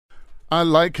I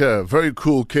like her. Very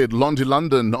cool kid. Londy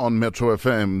London on Metro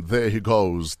FM. There he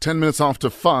goes. 10 minutes after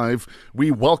 5,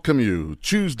 we welcome you.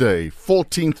 Tuesday,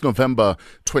 14th November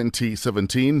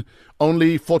 2017.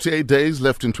 Only 48 days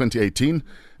left in 2018.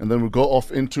 And then we'll go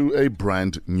off into a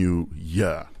brand new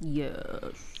year. Yes.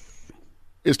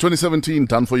 Is 2017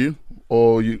 done for you?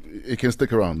 Or it can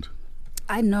stick around?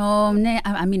 I know.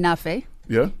 I'm enough, eh?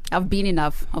 Yeah? I've been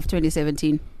enough of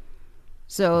 2017.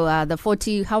 So the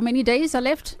 40, how many days are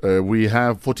left? We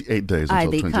have 48 days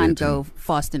until They 2018. can't go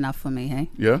fast enough for me, hey?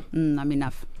 Yeah? I'm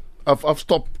enough. I've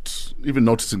stopped even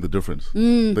noticing the difference.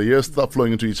 The years start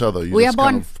flowing into each other. You We just are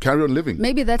kind born- of carry on living.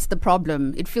 Maybe that's the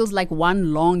problem. It feels like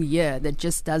one long year that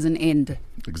just doesn't end.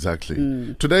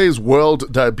 Exactly. Today is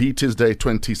World Diabetes Day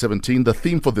 2017. The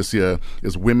theme for this year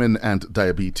is Women and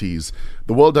Diabetes.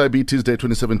 The World Diabetes Day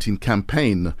 2017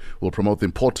 campaign will promote the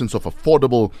importance of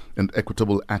affordable and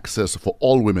equitable access for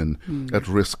all women at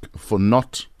risk for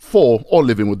or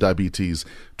living with diabetes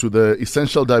to the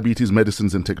essential diabetes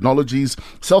medicines and technologies,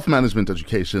 self-management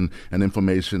education and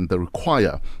information they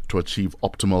require to achieve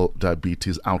optimal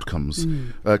diabetes outcomes.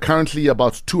 Currently,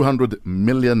 about 200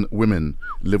 million women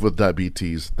live with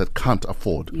diabetes that can't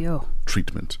afford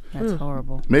treatment. That's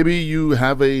horrible. Maybe you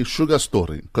have a sugar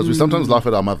story, because we sometimes laugh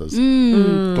at our mothers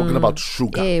talking about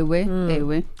sugar.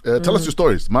 Tell us your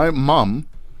stories. My mom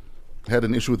had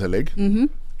an issue with her leg.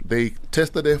 They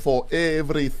tested her for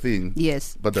everything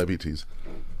but diabetes.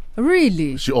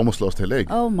 Really? She almost lost her leg.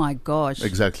 Oh my gosh.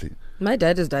 Exactly. My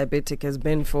dad is diabetic, has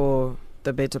been for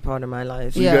the better part of my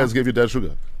life. So you guys gave your dad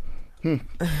sugar?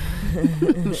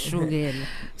 Sugar.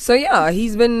 So yeah,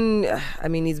 he's been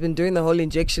doing the whole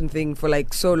injection thing for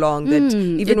like so long that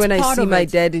even when I see my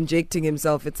dad injecting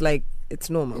himself, it's like, it's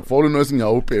normal. For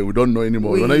all we don't know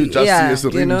anymore. When you just see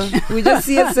a syringe. You know, we just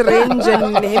see a syringe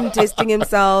and him testing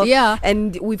himself. Yeah.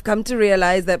 And we've come to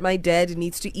realize that my dad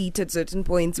needs to eat at certain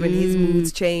points when his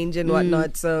moods change and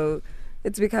whatnot. So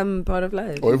it's become part of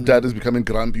life. Or if dad is becoming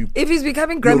grumpy. If he's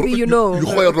becoming grumpy, you know. You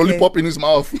hold a lollipop in his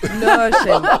mouth. No,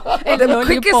 Shem. The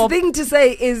quickest thing to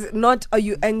say is not, are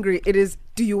you angry? It is,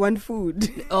 do you want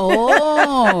food?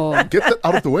 Oh. Get that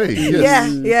out of the way.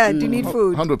 Yes. Yeah. Do you need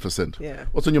food? 100%. Yeah.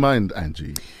 What's on your mind,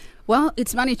 Angie? Well,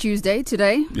 it's Money Tuesday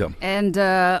today. Yeah. And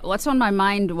what's on my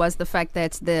mind was the fact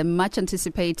that the much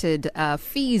anticipated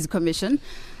fees commission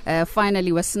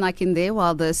finally was snuck in there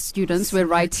while the students were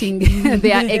writing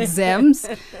their exams.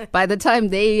 By the time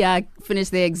they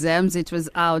finished their exams, it was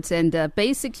out. And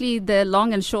basically, the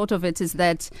long and short of it is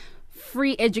that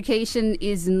free education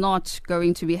is not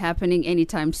going to be happening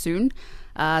anytime soon.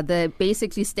 They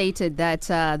basically stated that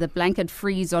the blanket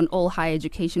freeze on all higher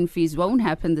education fees won't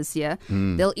happen this year.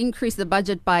 They'll increase the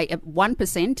budget by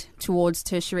 1% towards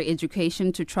tertiary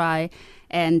education to try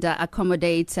and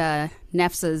accommodate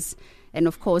NAFSAs. And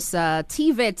of course,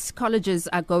 TVET colleges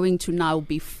are going to now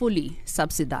be fully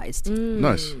subsidized.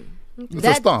 Nice. It's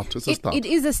a start. It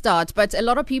is a start, but a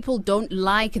lot of people don't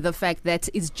like the fact that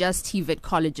it's just TVET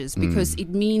colleges because it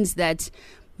means that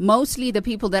mostly the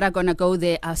people that are going to go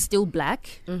there are still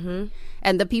black,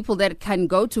 and the people that can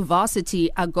go to varsity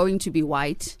are going to be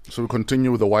white. So we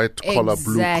continue with the white collar,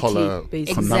 blue collar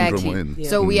conundrum we're in. Yeah.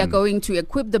 So we are going to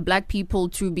equip the black people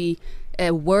to be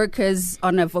workers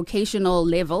on a vocational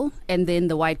level, and then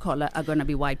the white collar are going to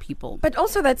be white people. But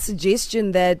also that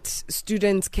suggestion that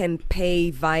students can pay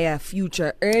via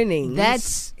future earnings.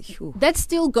 That's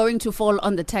still going to fall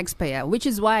on the taxpayer, which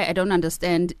is why I don't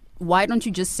understand. Why don't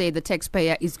you just say the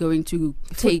taxpayer is going to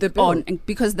take on?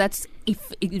 Because that's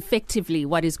effectively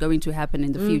what is going to happen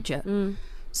in the future.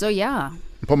 So, yeah.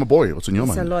 Pama boy, what's on your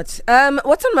mind? It's a lot.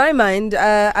 What's on my mind?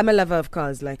 I'm a lover of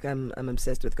cars. Like, I'm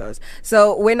obsessed with cars.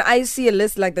 So when I see a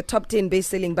list like the top 10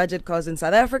 best-selling budget cars in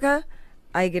South Africa,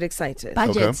 I get excited.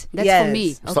 Budget. Okay. That's for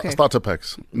me. Okay. Starter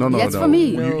packs. No. That's for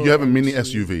me. You have a mini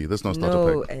SUV. That's not starter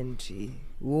pack. No, Angie.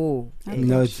 Whoa.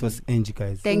 No, it was Angie,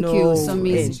 guys. Thank you,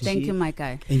 Somis. Thank you, my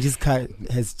guy. Angie's car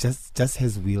has just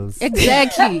has wheels.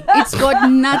 Exactly. It's got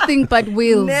nothing but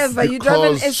wheels. Never. You drive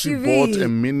an Because she SUV. bought a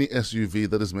mini SUV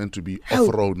that is meant to be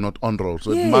off-road, not on-road.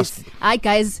 So it must... Hi,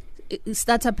 guys.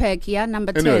 Starter pack,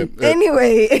 number 10.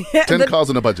 Anyway. 10 cars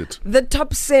on a budget. The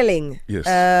top selling Yes.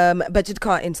 budget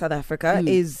car in South Africa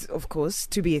is, of course,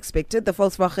 to be expected, the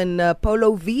Volkswagen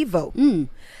Polo Vivo.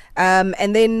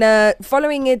 And then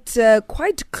following it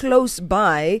quite close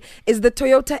by is the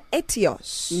Toyota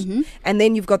Etios. And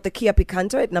then you've got the Kia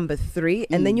Picanto at number 3.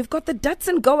 And then you've got the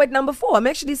Datsun Go at number 4. I'm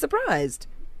actually surprised.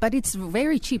 But it's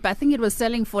very cheap. I think it was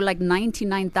selling for like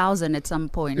 99,000 at some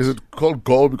point. Is it called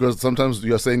Go? Because sometimes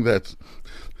you're saying that.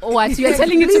 Oh, so you're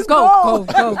telling it to go.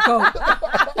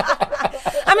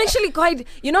 I'm actually quite,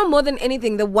 more than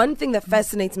anything, the one thing that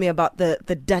fascinates me about the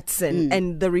Datsun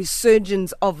and the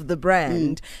resurgence of the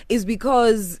brand is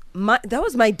because that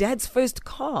was my dad's first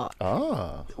car.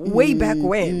 Way back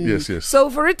when. Yes, yes. So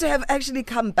for it to have actually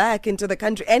come back into the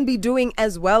country and be doing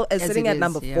as well as sitting at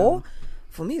number 4,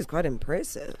 for me is quite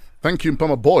impressive. Thank you,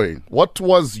 Mpama Boy. What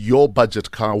was your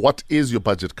budget car? What is your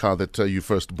budget car that you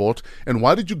first bought? And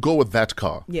why did you go with that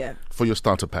car for your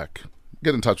starter pack?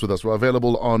 Get in touch with us. We're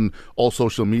available on all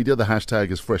social media. The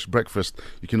hashtag is Fresh Breakfast.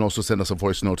 You can also send us a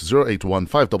voice note, 081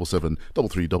 577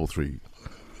 3333.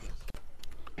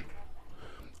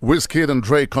 Wizkid and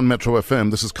Drake on Metro FM.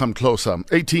 This has Come Closer.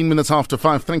 18 minutes after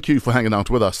 5. Thank you for hanging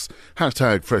out with us.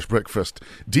 Hashtag Fresh Breakfast.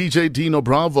 DJ Dino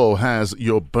Bravo has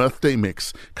your birthday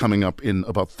mix coming up in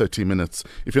about 30 minutes.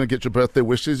 If you want to get your birthday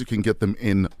wishes, you can get them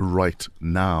in right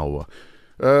now.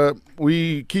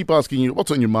 We keep asking you, what's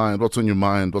on your mind? What's on your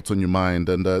mind? What's on your mind?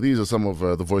 And these are some of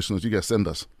the voice notes you guys send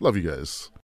us. Love you guys.